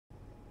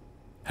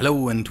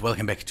Hello and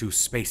welcome back to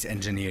Space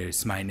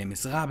Engineers. My name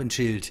is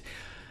Rabenschild.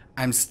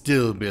 I'm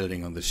still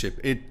building on the ship.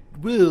 It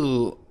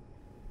will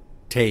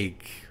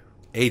take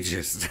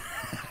ages.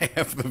 I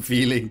have the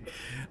feeling.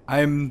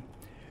 I'm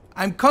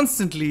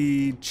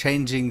constantly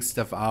changing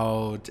stuff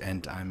out,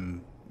 and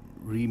I'm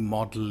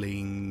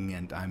remodeling,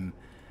 and I'm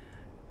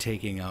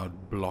taking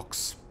out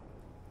blocks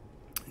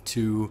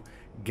to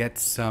get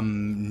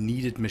some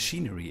needed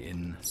machinery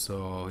in.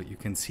 So you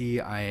can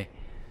see I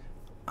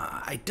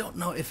don't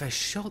know if I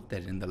showed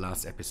that in the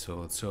last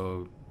episode.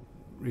 So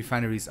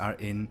refineries are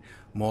in,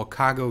 more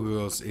cargo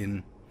goes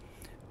in,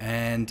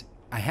 and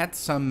I had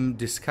some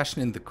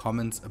discussion in the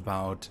comments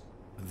about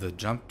the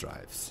jump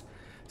drives.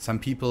 Some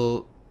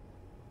people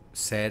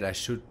said I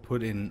should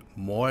put in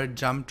more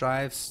jump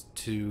drives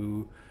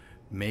to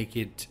make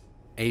it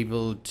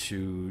able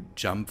to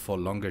jump for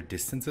longer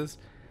distances.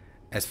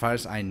 As far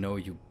as I know,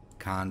 you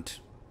can't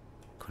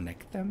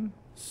connect them,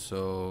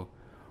 so...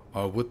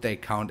 Or would they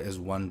count as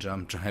one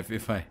jump drive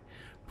if I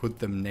put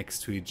them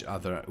next to each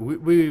other?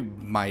 We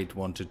might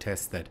want to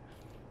test that.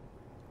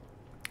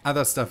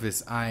 Other stuff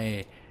is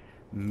I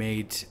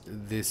made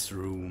this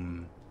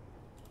room...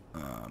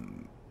 I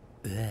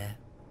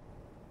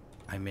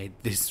made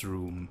this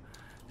room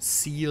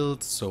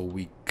sealed so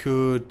we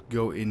could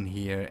go in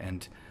here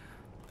and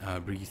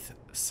breathe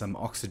some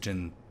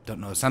oxygen.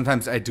 Don't know.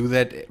 Sometimes I do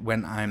that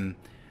when I'm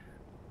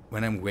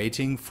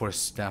waiting for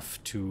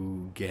stuff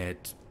to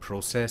get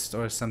processed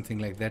or something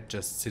like that.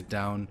 Just sit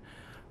down,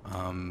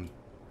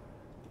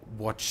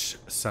 watch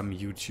some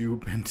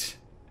YouTube and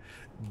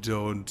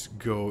don't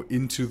go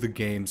into the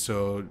game,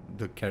 so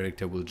the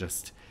character will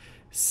just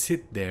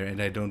sit there,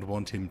 and I don't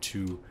want him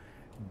to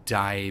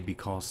die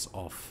because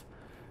of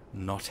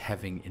not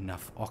having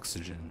enough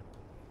oxygen.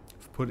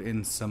 I've put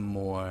in some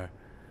more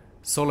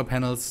solar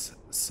panels,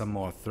 some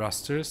more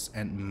thrusters,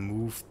 and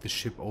moved the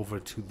ship over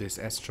to this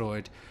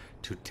asteroid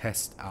to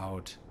test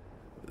out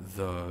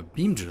the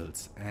beam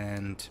drills.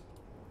 And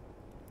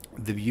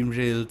the beam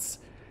drills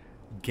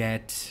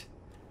get,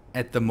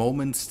 at the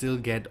moment, still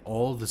get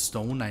all the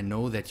stone. I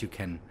know that you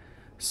can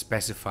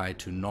specify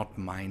to not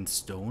mine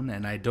stone,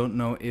 and I don't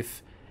know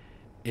if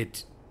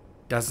it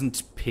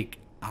doesn't pick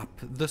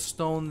up the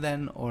stone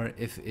then, or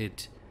if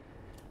it...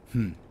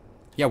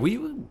 Yeah,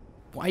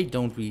 why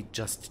don't we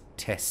just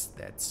test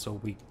that? So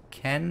we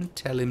can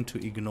tell him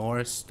to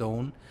ignore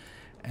stone,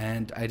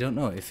 and I don't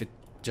know if it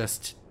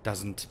just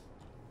doesn't,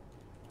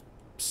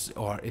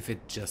 or if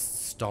it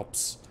just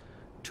stops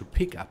to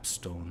pick up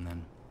stone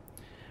then.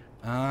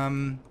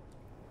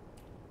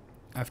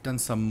 I've done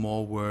some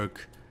more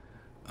work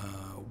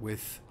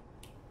with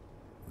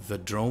the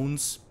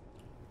drones,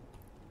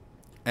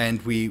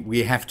 and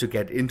we have to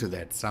get into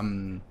that.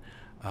 Some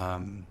oh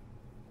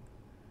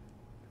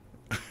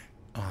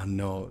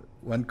no,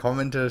 one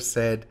commenter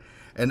said,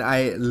 and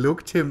I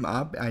looked him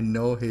up, I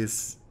know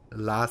his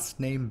last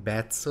name,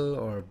 Batzel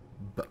or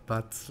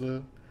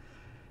Batzel,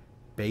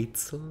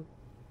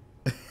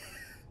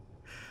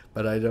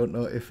 but I don't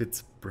know if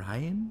it's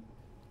Brian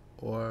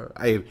or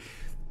I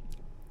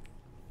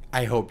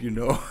hope you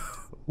know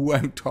who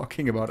I'm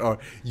talking about, or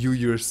you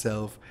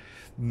yourself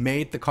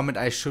made the comment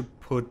I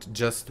should put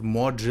just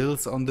more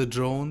drills on the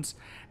drones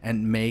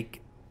and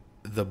make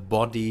the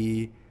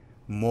body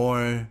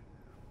more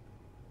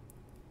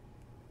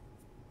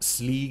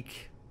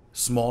sleek,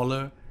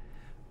 smaller.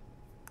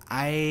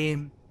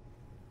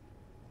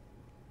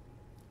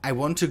 I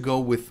want to go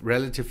with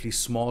relatively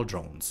small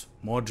drones.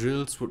 More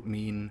drills would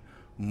mean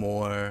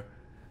more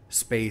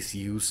space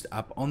used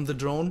up on the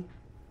drone.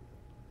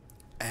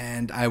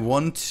 And I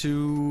want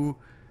to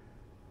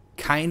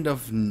kind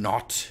of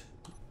not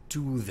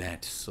do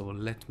that. So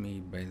let me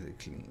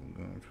basically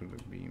go to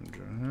the beam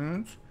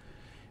drills.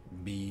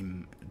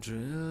 Beam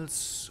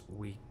drills.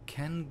 We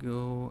can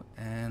go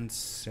and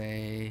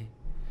say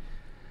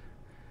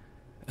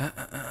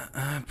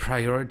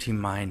priority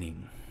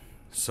mining.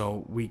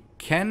 So we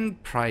can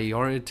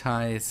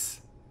prioritize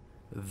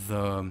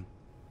the...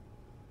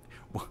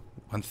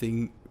 One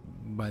thing,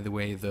 by the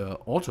way, the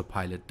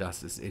autopilot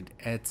does is it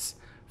adds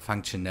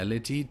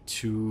functionality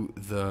to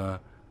the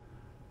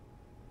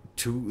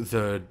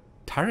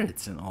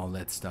turrets and all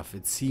that stuff.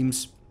 It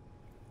seems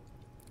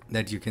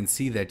that you can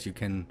see that you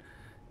can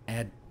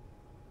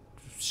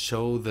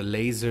show the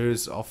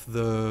lasers of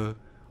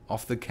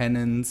the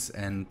cannons,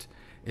 and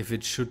if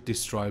it should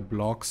destroy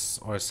blocks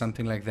or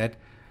something like that.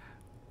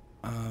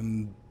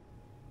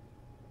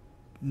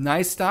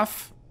 Nice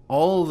stuff.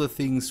 All the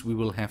things we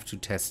will have to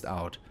test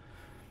out.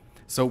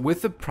 So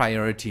with the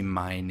priority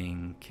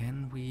mining,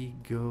 can we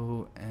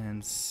go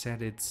and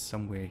set it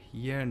somewhere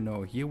here?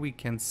 No, here we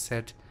can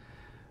set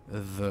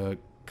the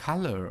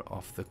color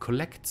of the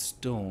collect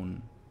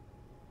stone.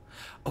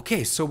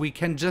 Okay, so we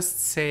can just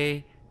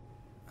say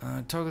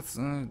targets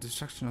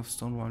destruction of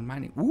stone while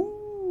mining.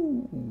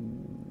 Ooh,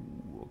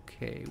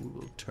 okay, we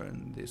will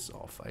turn this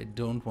off. I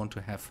don't want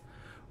to have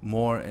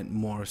more and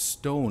more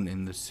stone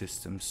in the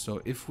system.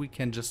 So if we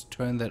can just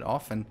turn that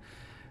off and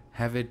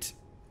have it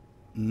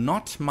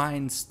not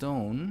mine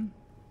stone,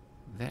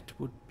 that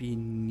would be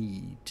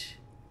neat.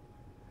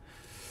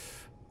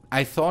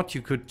 I thought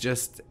you could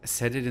just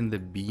set it in the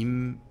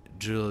beam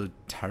drill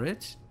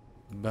turret,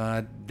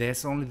 but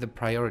there's only the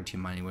priority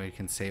mining where you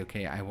can say,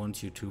 okay, I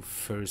want you to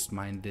first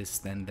mine this,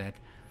 then that.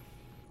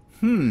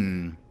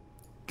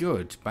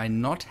 Good. By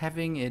not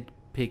having it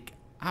pick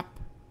up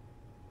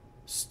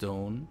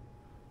stone,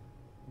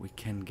 we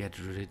can get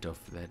rid of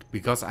that.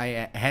 Because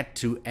I had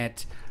to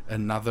add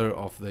another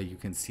of the, you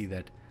can see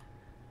that,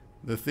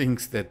 the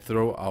things that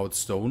throw out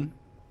stone.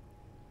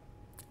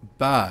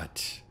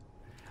 But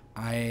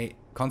I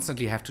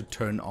constantly have to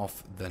turn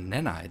off the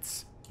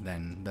nanites.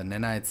 Then the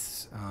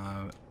nanites'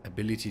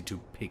 ability to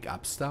pick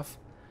up stuff.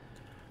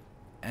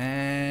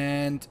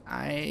 And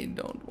I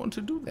don't want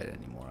to do that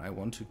anymore. I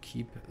want to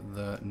keep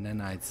the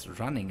nanites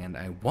running, and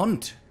I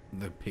want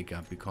the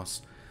pickup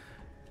because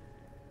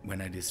when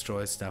I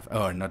destroy stuff,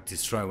 or not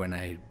destroy, when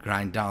I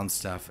grind down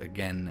stuff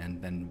again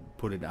and then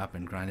put it up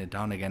and grind it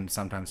down again,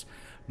 sometimes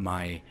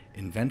my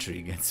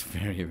inventory gets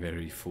very,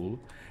 very full.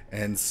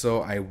 And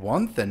so I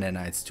want the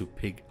nanites to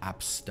pick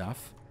up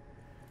stuff.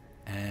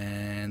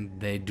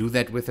 And they do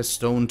that with a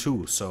stone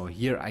too. So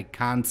here I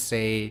can't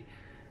say,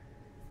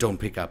 don't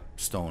pick up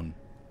stone.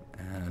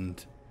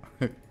 And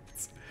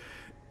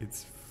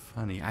it's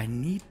funny. I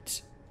need...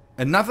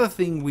 Another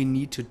thing we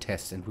need to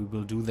test, and we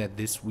will do that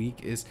this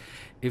week, is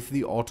if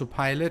the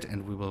autopilot,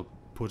 and we will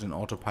put an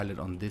autopilot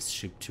on this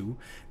ship too,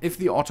 if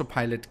the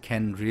autopilot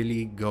can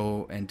really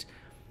go and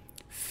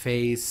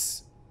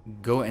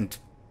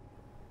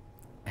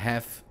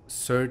have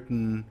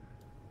certain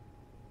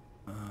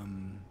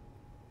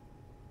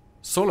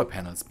solar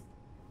panels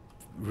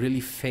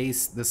really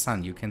face the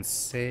sun. You can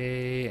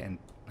say, and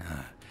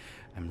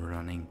I'm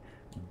running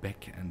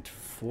back and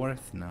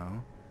forth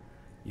now.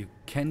 You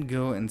can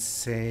go and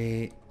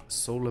say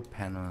solar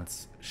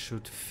panels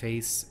should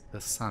face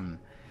the sun,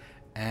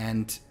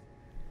 and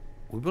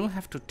we will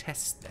have to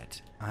test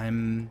that.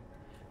 I'm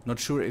not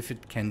sure if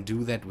it can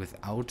do that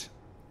without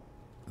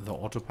the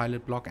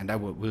autopilot block, and I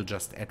will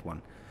just add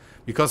one,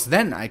 because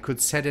then I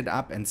could set it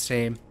up and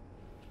say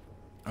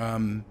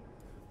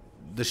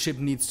the ship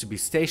needs to be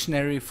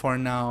stationary for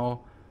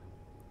now.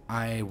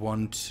 I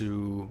want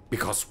to,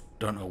 because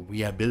don't know,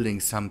 we are building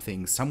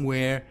something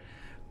somewhere,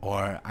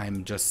 or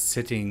I'm just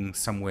sitting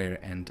somewhere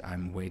and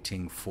I'm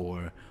waiting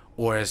for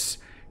ores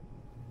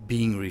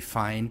being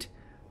refined.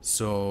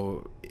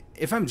 So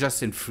if I'm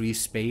just in free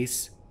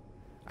space,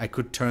 I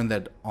could turn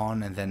that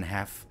on and then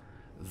have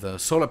the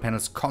solar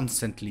panels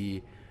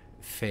constantly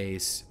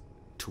face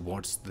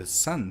towards the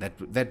sun.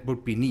 That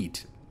would be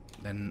neat.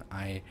 Then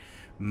I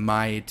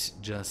might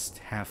just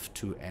have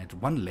to add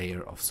one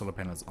layer of solar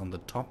panels on the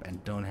top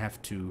and don't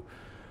have to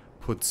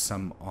put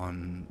some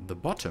on the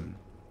bottom.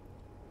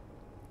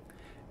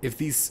 If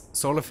these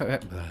solar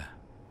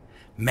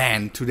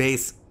man,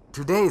 today's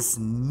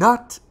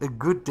not a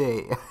good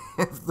day.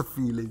 I have the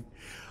feeling.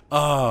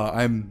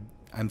 I'm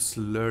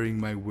slurring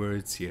my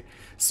words here.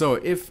 So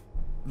if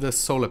the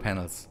solar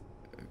panels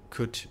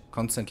could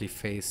constantly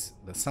face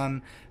the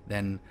sun,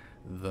 then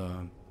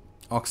the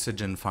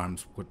oxygen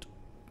farms would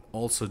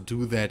also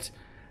do that,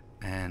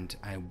 and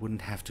I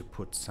wouldn't have to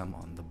put some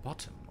on the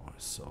bottom or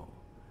so.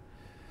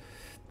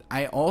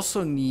 I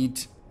also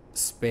need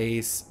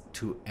space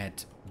to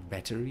add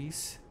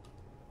batteries.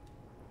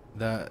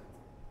 The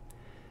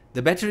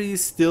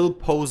batteries still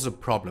pose a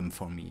problem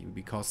for me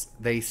because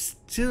they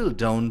still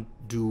don't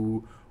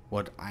do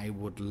what I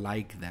would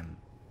like them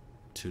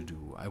to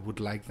do. I would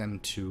like them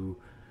to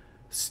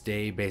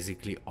stay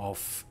basically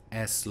off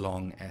as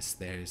long as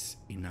there's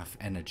enough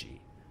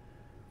energy.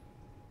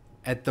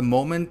 At the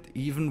moment,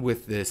 even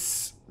with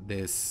this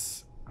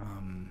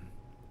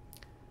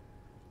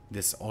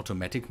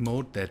automatic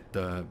mode that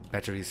the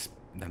batteries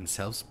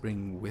themselves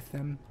bring with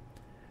them,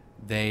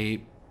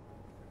 they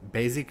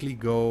basically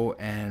go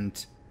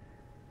and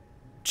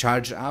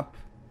charge up,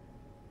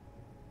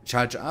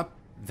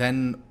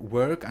 then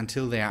work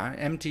until they are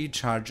empty,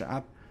 charge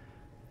up,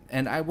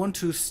 and I want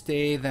to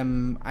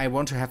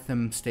have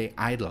them stay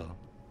idle.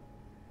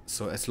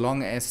 So as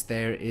long as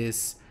there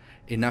is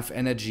enough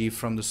energy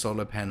from the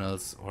solar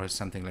panels or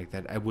something like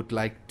that, I would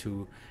like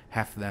to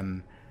have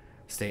them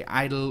stay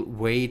idle,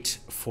 wait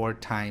for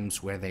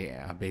times where they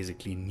are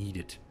basically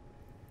needed.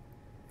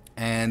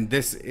 And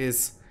this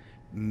is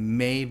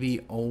maybe,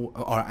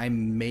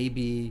 I'm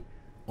maybe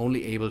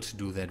only able to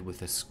do that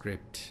with a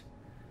script.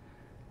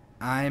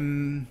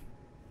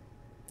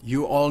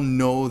 You all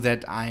know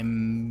that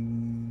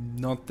I'm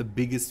not the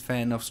biggest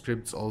fan of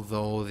scripts,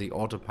 although the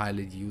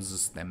autopilot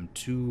uses them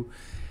too.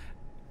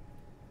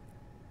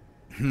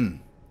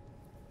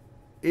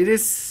 It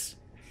is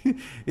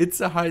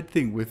it's a hard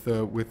thing with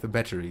the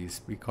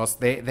batteries, because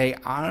they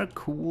are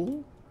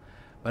cool,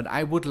 but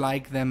I would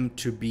like them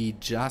to be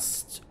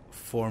just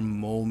for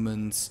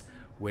moments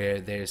where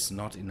there's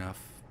not enough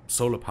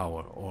solar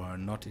power or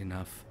not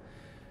enough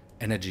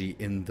energy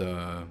in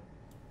the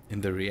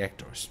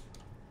reactors,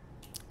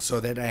 so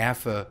that I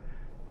have a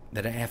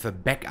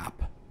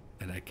backup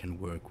that I can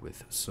work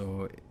with.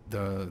 So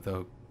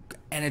the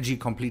energy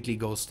completely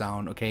goes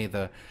down. Okay,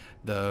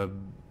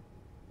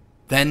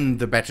 then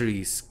the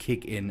batteries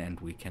kick in and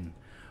we can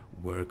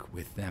work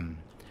with them.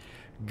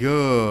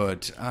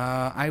 Good.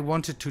 I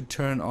wanted to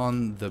turn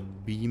on the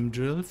beam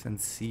drills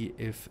and see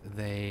if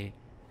they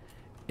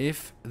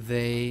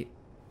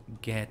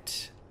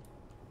get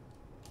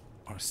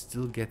or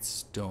still get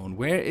stone.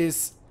 Where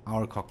is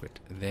our cockpit?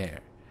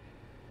 There.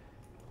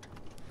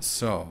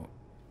 So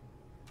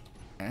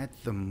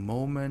at the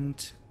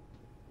moment,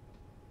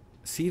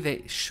 see,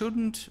 they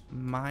shouldn't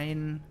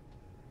mine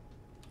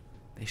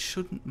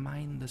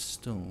the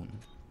stone.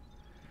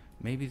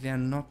 Maybe they're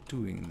not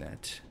doing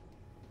that.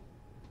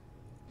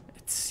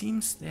 It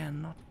seems they're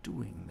not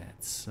doing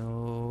that,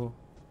 so...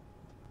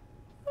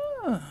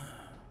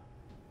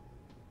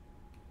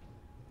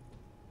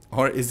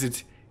 Or is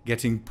it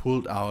getting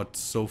pulled out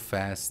so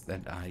fast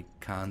that I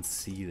can't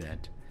see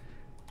that?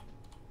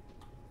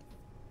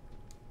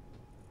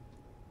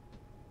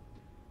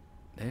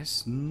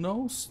 There's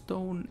no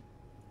stone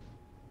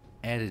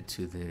added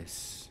to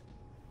this.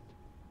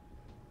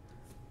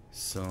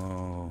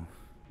 So...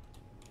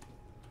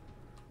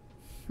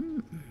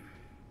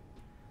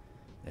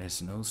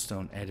 There's no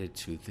stone added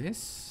to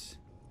this.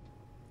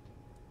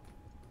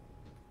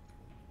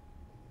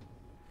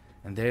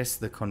 And there's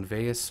the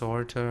conveyor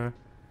sorter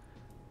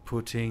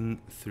putting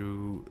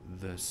through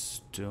the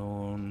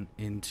stone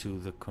into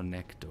the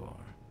connector.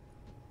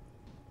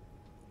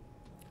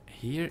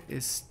 Here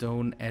is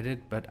stone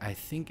added, but I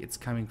think it's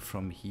coming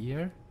from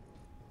here.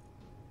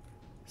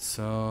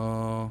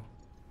 So...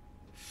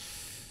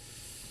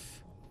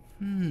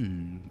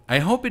 I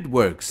hope it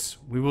works.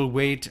 We will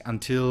wait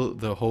until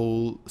the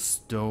whole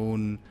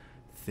stone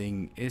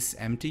thing is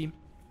empty.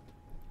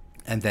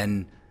 And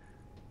then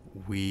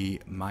we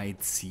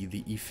might see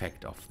the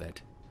effect of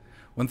that.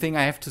 One thing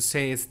I have to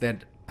say is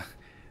that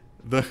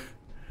the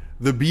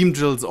beam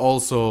drills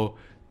also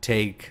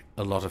take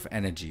a lot of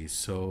energy.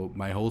 So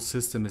my whole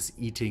system is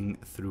eating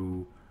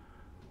through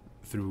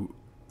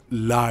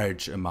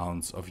large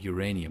amounts of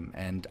uranium.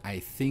 And I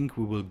think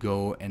we will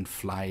go and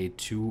fly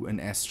to an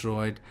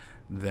asteroid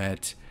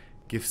that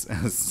gives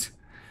us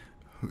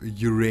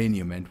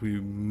uranium, and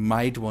we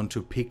might want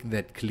to pick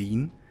that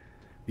clean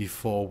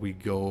before we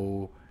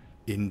go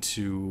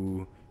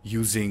into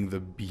using the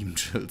beam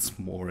drills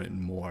more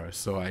and more.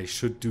 So I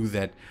should do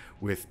that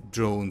with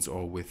drones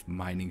or with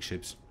mining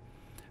ships.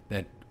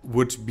 That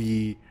would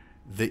be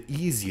the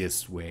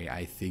easiest way,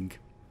 I think.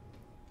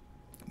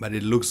 But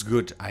it looks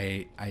good.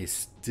 I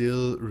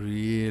still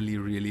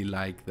really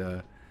like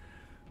the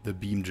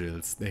beam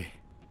drills.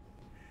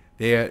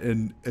 They are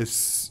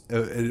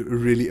a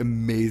really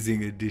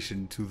amazing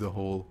addition to the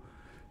whole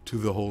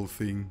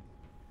thing.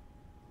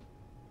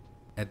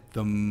 At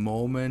the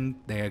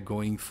moment, they are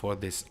going for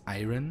this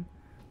iron.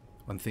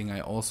 One thing I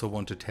also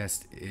want to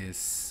test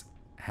is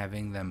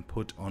having them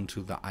put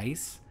onto the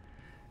ice.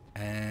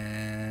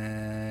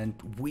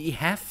 And we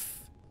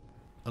have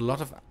a lot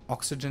of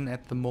oxygen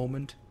at the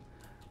moment.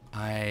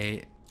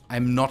 I'm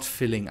not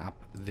filling up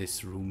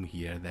this room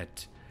here.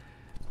 That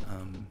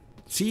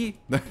see.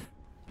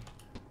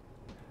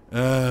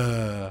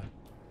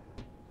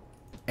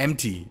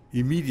 Empty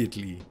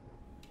immediately.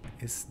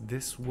 Is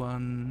this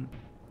one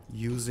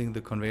using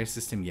the conveyor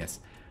system? Yes.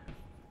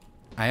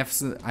 I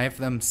have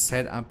them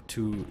set up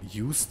to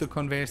use the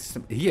conveyor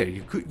system. Here,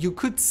 you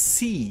could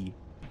see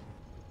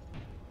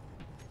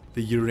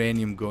the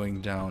uranium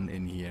going down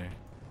in here.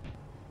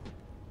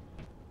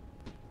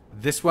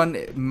 This one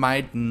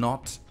might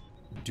not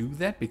do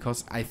that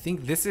because I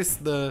think this is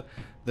the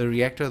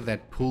reactor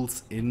that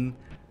pulls in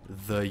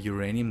the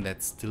uranium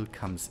that still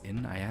comes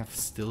in. I have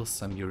still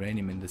some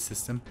uranium in the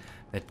system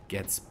that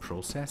gets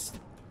processed,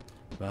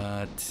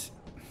 but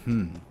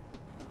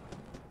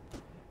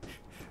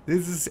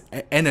this is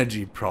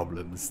energy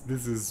problems.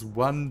 This is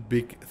one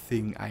big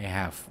thing I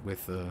have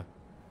with the...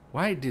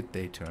 Why did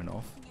they turn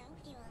off?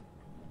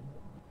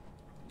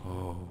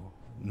 Oh,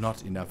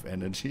 not enough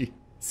energy.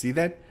 See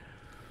that?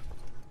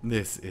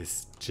 This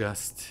is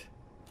just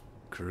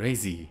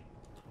crazy.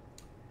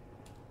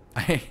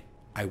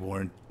 I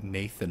warned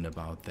Nathan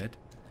about that.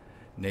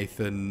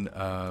 Nathan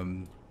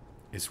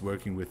is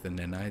working with the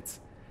nanites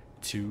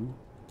too.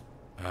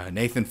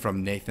 Nathan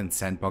from Nathan's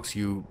Sandbox,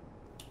 you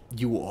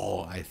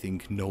all, I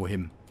think, know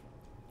him.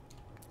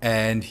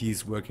 And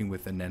he's working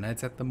with the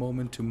nanites at the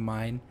moment to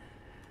mine.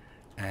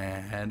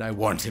 And I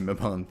warned him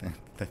about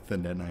that the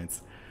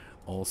nanites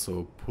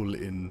also pull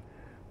in,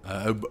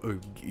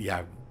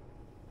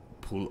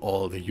 pull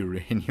all the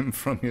uranium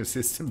from your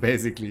system,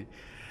 basically.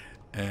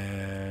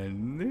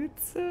 And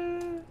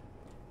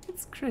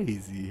it's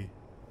crazy.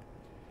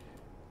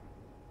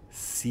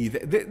 See,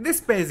 this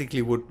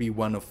basically would be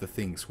one of the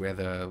things where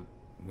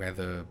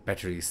the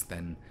batteries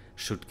then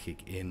should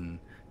kick in,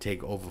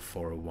 take over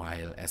for a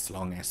while, as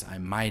long as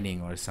I'm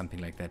mining or something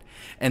like that,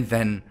 and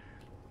then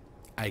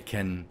I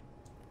can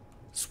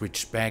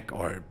switch back,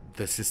 or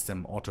the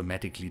system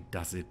automatically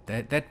does it.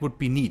 That would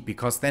be neat,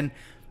 because then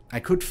I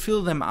could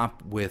fill them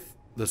up with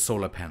the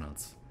solar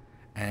panels,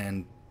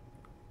 and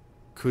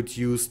could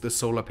use the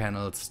solar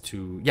panels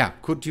to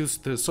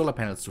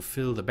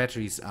fill the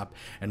batteries up,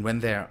 and when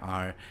there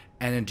are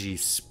energy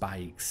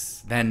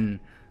spikes, then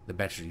the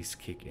batteries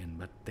kick in,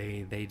 but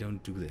they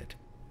don't do that.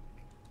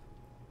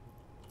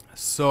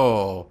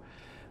 So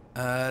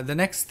the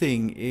next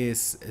thing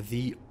is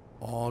the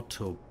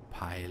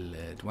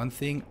autopilot. One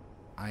thing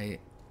I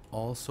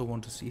also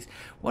want to see is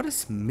what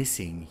is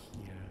missing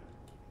here.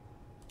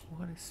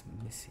 What is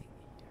missing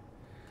here?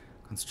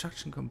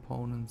 Construction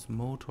components,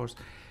 motors.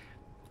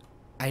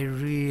 I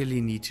really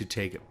need to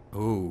take...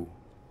 Oh,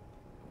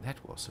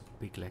 that was a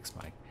big lag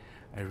spike.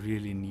 I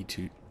really need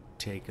to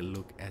take a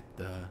look at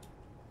the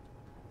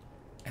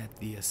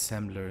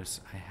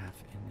assemblers I have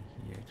in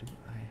here. Do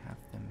I have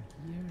them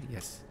here?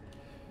 Yes.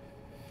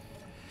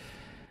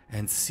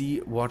 And see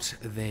what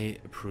they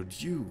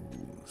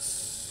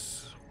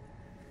produce.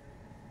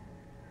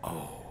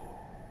 Oh,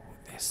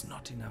 there's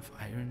not enough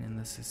iron in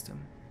the system.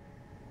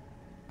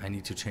 I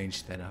need to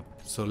change that up.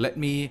 So let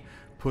me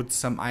put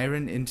some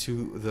iron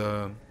into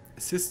the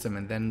system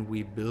and then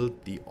we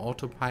build the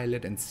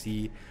autopilot and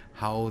see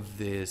how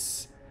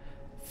this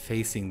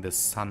facing the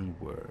sun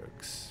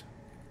works.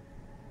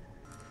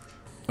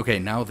 Okay,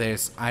 now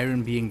there's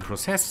iron being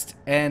processed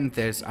and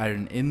there's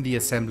iron in the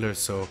assembler,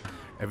 so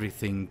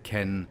everything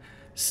can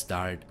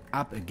start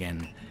up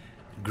again.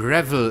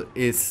 Gravel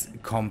is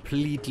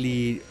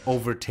completely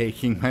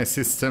overtaking my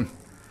system.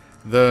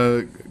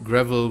 The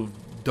gravel,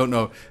 don't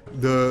know,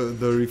 the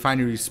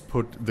refineries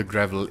put the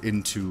gravel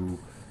into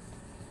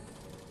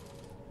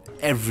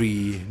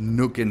every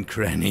nook and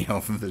cranny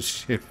of the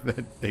ship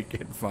that they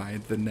can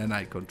find. The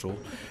nanite control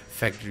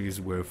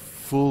factories were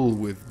full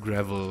with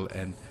gravel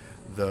and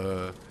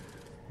the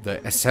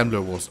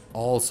assembler was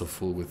also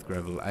full with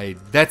gravel.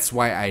 That's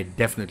why I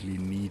definitely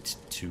need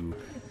to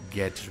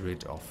get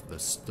rid of the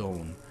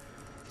stone.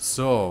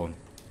 So,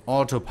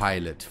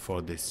 autopilot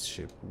for this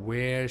ship.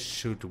 Where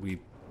should we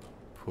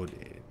put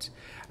it?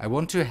 I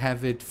want to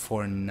have it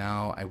for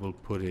now. I will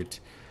put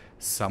it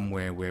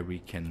somewhere where we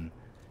can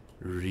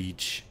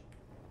reach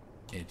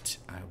it,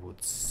 I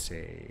would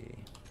say.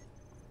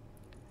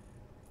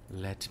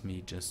 Let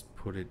me just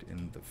put it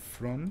in the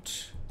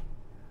front.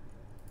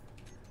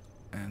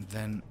 And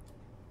then,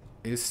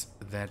 is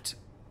that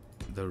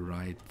the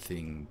right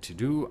thing to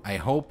do? I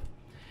hope.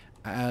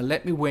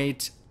 Let me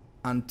wait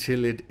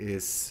until it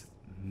is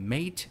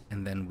made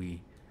and then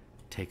we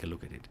take a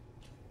look at it.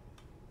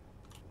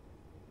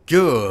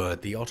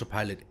 Good, the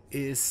autopilot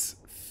is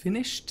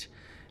finished.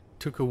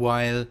 Took a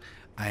while.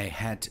 I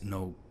had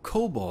no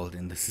cobalt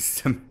in the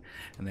system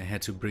and I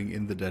had to bring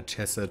in the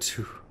digester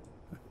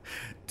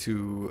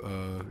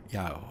to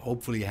yeah,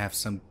 hopefully have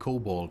some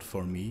cobalt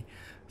for me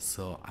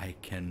so I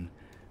can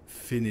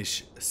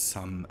finish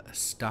some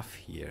stuff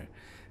here.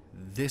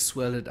 This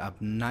welded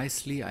up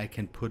nicely. I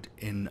can put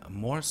in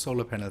more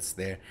solar panels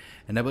there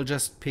and I will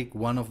just pick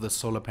one of the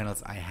solar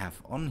panels I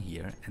have on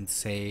here and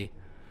say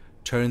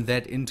turn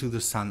that into the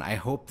sun. I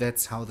hope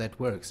that's how that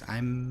works.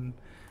 I'm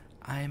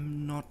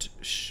not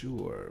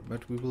sure,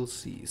 but we will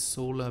see.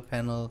 Solar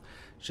panel,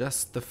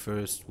 just the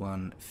first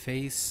one,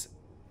 face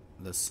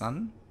the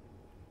sun.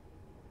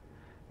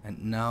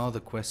 And now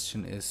the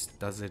question is,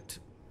 does it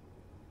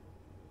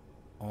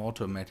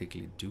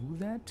automatically do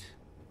that?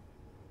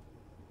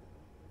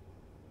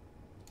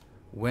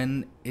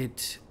 When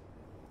it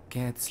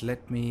gets,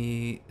 let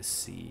me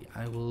see,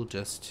 I will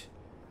just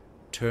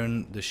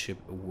turn the ship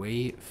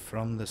away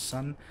from the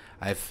sun.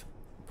 I've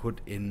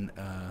put in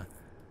a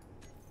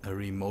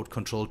remote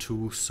control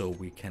too, so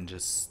we can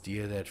just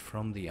steer that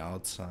from the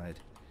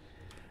outside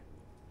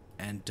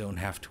and don't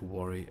have to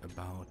worry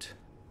about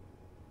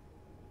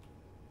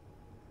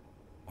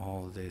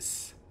all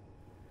this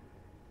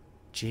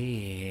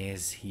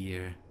jazz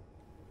here.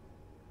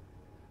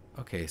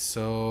 Okay,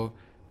 so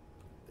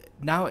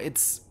now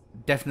it's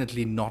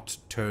definitely not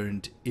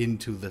turned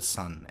into the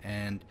sun,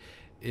 and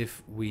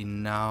if we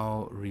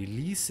now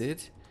release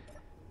it,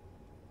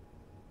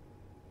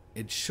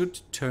 it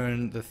should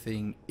turn the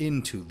thing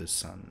into the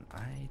sun.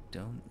 I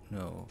don't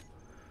know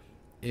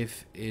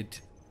if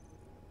it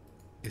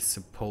is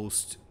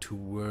supposed to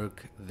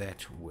work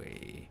that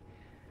way.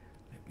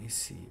 Let me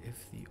see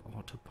if the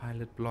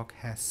autopilot block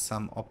has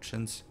some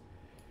options.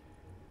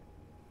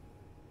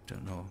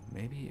 Don't know.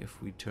 Maybe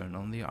if we turn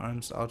on the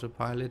arms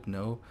autopilot?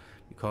 No,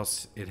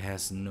 because it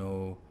has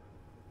no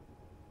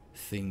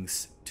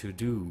things to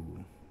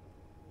do.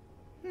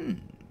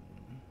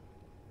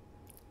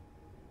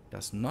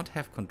 Does not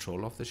have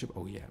control of the ship.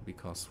 Oh yeah,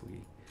 because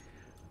we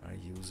are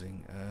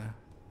using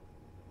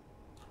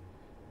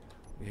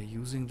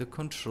the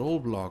control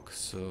block,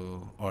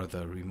 so, or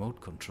the remote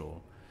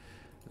control.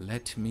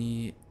 Let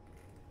me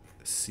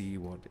see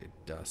what it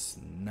does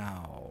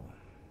now.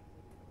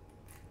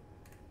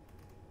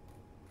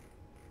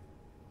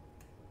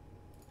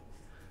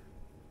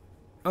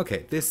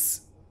 Okay,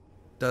 this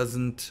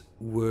doesn't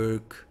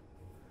work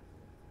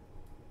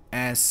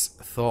as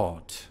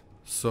thought.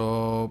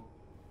 So,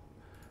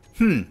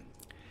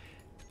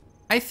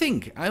 I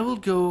think I will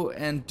go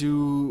and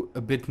do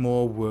a bit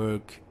more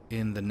work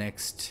in the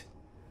next,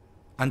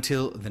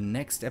 until the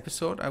next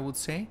episode, I would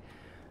say.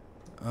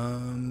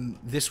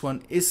 This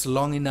one is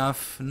long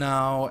enough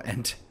now,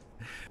 and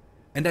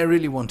And I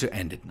really want to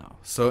end it now.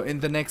 So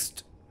in the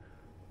next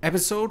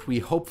episode, we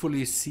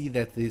hopefully see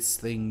that this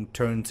thing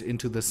turns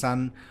into the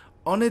sun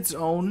on its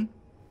own.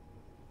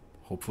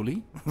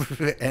 Hopefully.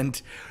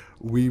 And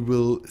we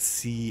will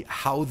see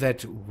how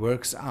that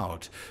works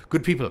out.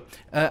 Good people,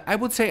 I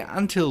would say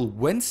until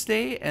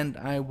Wednesday, and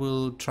I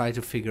will try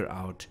to figure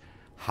out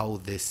how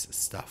this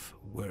stuff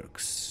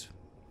works.